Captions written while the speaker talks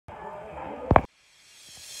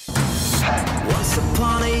Once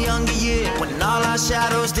upon a younger year, when all our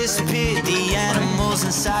shadows disappeared, the animals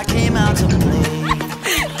inside came out to play.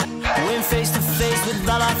 Went face to face with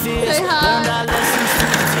all our fears, learned our lessons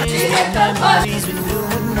through the tears, memories we knew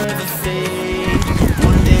would never fade.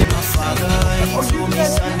 One day my father, he told me,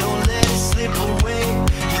 son, don't let it slip away.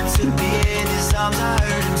 He took me in his arms, I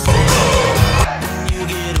heard him say, when you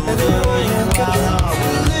get older, your wild heart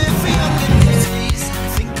will live for younger days.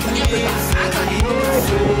 Think of me forever, you're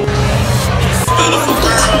free. Beautiful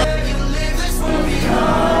girl. You leave this world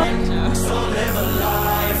behind, so live a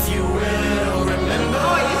life you will remember.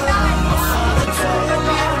 My father told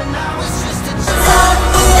me when I was just a child,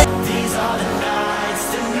 these are the nights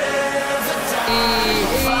that never die.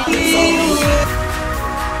 My father told me.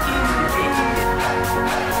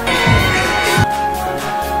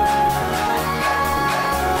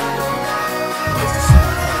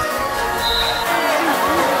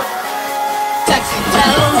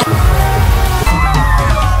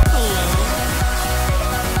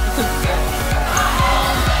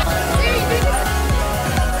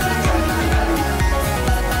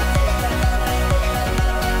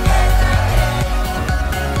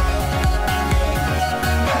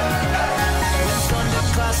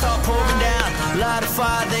 Light a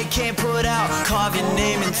fire they can't put out, carve your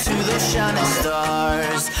name into those shining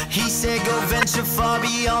stars. He said go venture far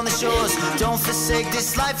beyond the shores, don't forsake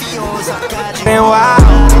this life of yours. I'll guide you no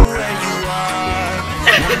matter where you are.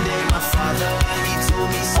 One day my father, he told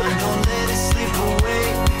me, son, don't let it slip away.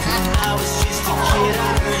 When I was just a kid, I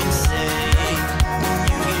heard him say, when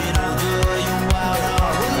you get older, your wild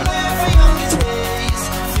heart will live for younger days.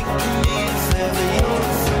 Think of me if ever you're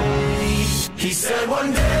afraid. He said one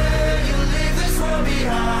day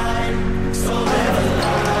behind, so live a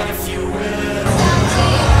life you will.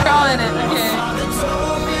 Drawing it, okay. My father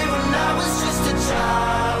told me when I was just a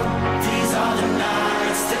child, these are the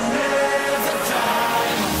nights that never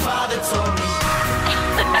die. My father told me.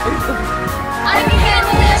 I can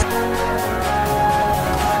handle this.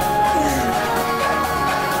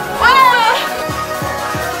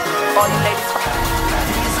 All you ladies.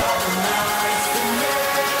 These are the nights that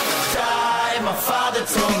never die. My father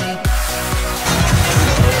told me.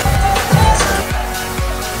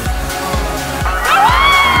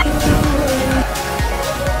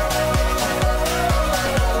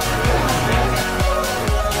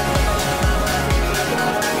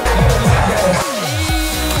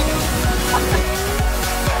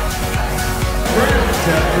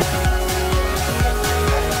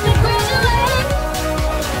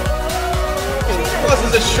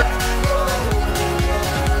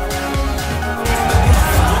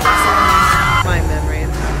 My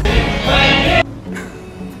memories.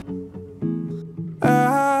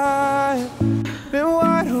 I've been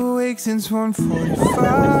wide awake since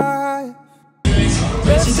 1:45.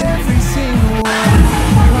 That's every single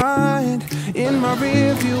one in my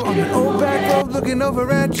rear view on the old back road, looking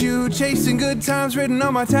over at you, chasing good times written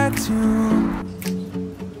on my tattoo.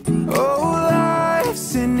 Oh,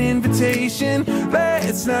 life's an invitation,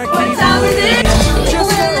 let's not keep it.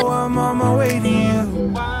 Just know I'm on my way to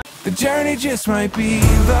you. The journey just might be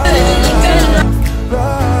love,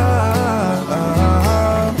 love,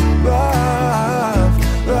 love,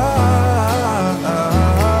 love.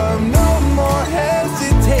 No more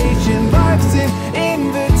hesitation, life's an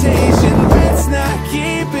invitation, let's not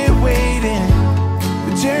keep it waiting.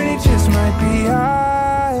 The journey just might be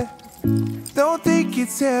high. Don't think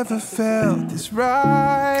it's ever felt this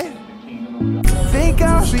right. Think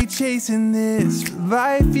I'll be chasing this for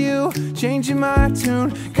life, you changing my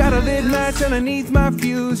tune. Got a lit match underneath my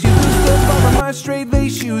fuse. You lose the ball of my straight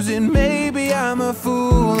lace shoes, and maybe I'm a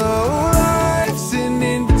fool. Oh, life's an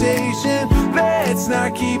invitation, let's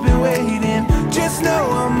not keep it waiting. Just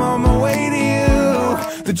know I'm on my way to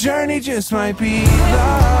you. The journey just might be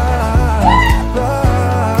love, love.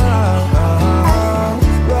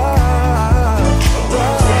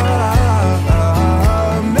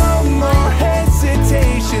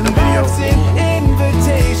 Life's an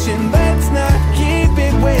invitation, let's not keep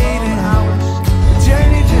it waiting. The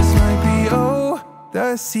journey just might be, oh,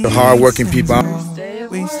 the hard-working people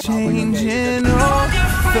always changing, oh,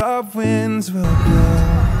 the winds will blow.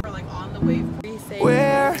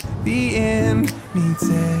 Where the end meets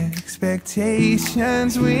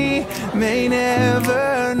expectations, we may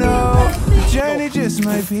never know. The journey just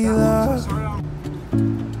might be love.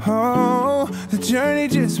 Oh, the journey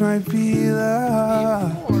just might be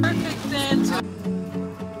love.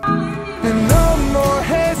 And no more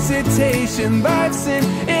hesitation, life's an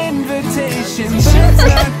invitation, let's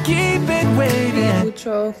not keep it waiting.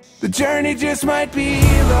 The journey just might be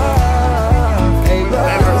love,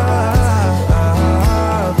 love,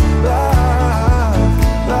 love, love.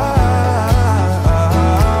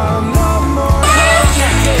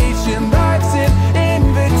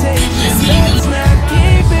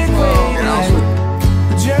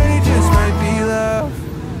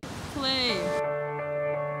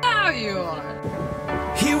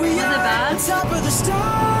 of the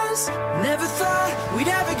stars. Never thought we'd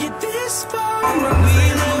ever get this far.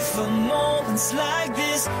 We live for moments like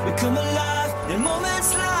this. We come alive in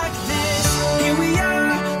moments like this. Here we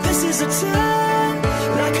are, this is a time,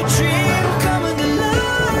 like a dream coming to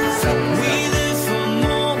life. We live for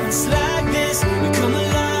moments like this. We come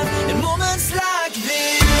alive in moments like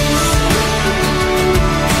this.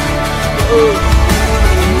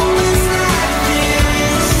 Moments like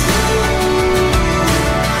this.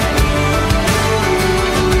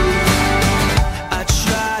 I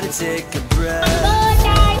try to take a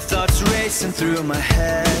breath, thoughts racing through my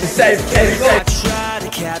head. I try to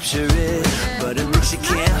capture it, but it looks you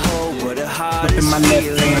can't hold what a heart is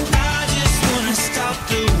feeling. I just wanna stop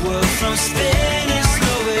the world from spinning,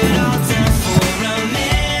 slow it all down for a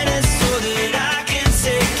minute, so that I can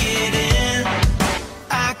take it in.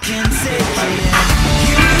 I can take it in.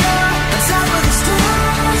 Here we are, on top of the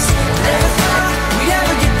stars. Never thought we'd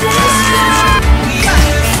ever get this far. We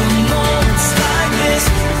live for moments like this.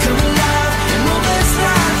 We come alive in moments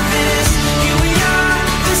like this. Here we are,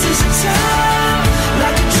 this is a time,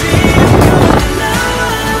 like a dream coming to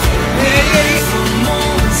life. We live for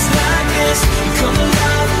moments like this. We come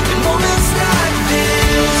alive in moments like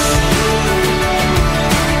this.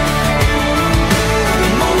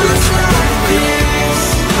 In moments like this.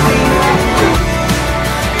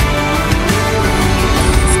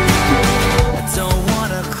 I don't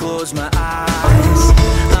wanna close my eyes.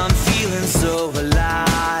 I'm feeling so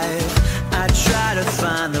alive. I try to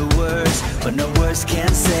find the words, but no words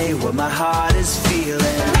can say what my heart is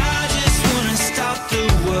feeling. I just wanna stop the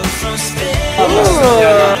world from spinning. Slow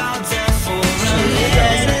it all down for a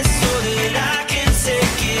minute, so that I can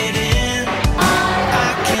take it in. I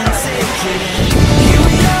can take it in. Here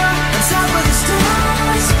we are, on top of the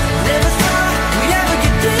stars. Never thought we'd ever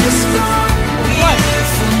get this far. We live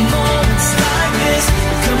for moments like this.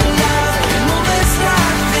 We come alive in moments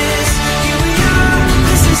like this. Here we are,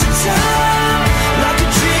 this is a time, like a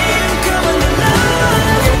dream coming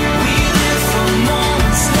alive. We live for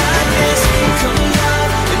moments like this. We come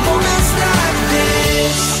alive in moments like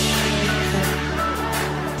this.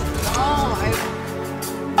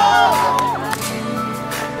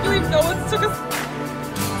 You even know what took us.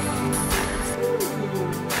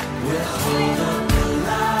 We'll hold up the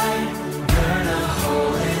light, burn a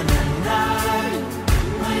hole in the night.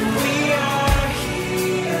 When we are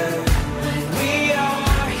here, when we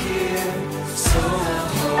are here, so we'll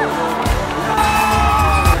hold up the light,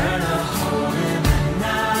 burn a hole in the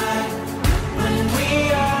night. When we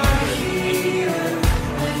are here,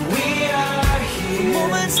 when we are here,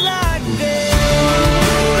 moments like this.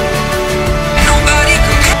 Nobody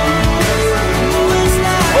could moments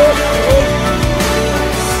like this.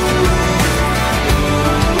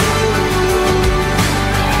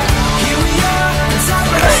 Here we are, on top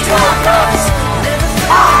of the stars. Never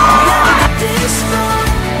thought we'd ever get this far.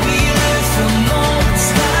 We live for moments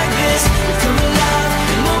like this. We come alive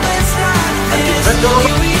in moments like this.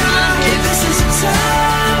 Here we are, this is a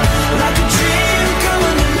time, like a dream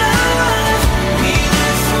coming alive. We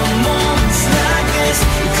live for moments like this.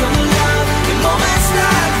 We come alive in moments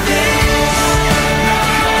like this.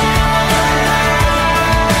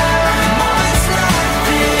 Moments like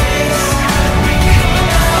this.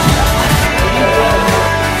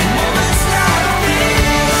 Moments like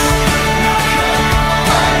this.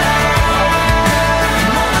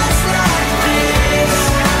 Moments like this.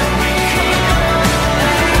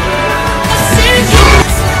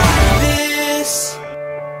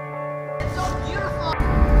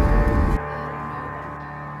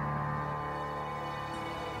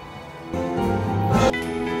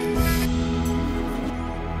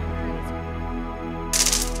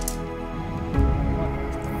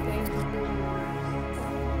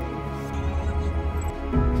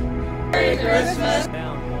 Merry Christmas.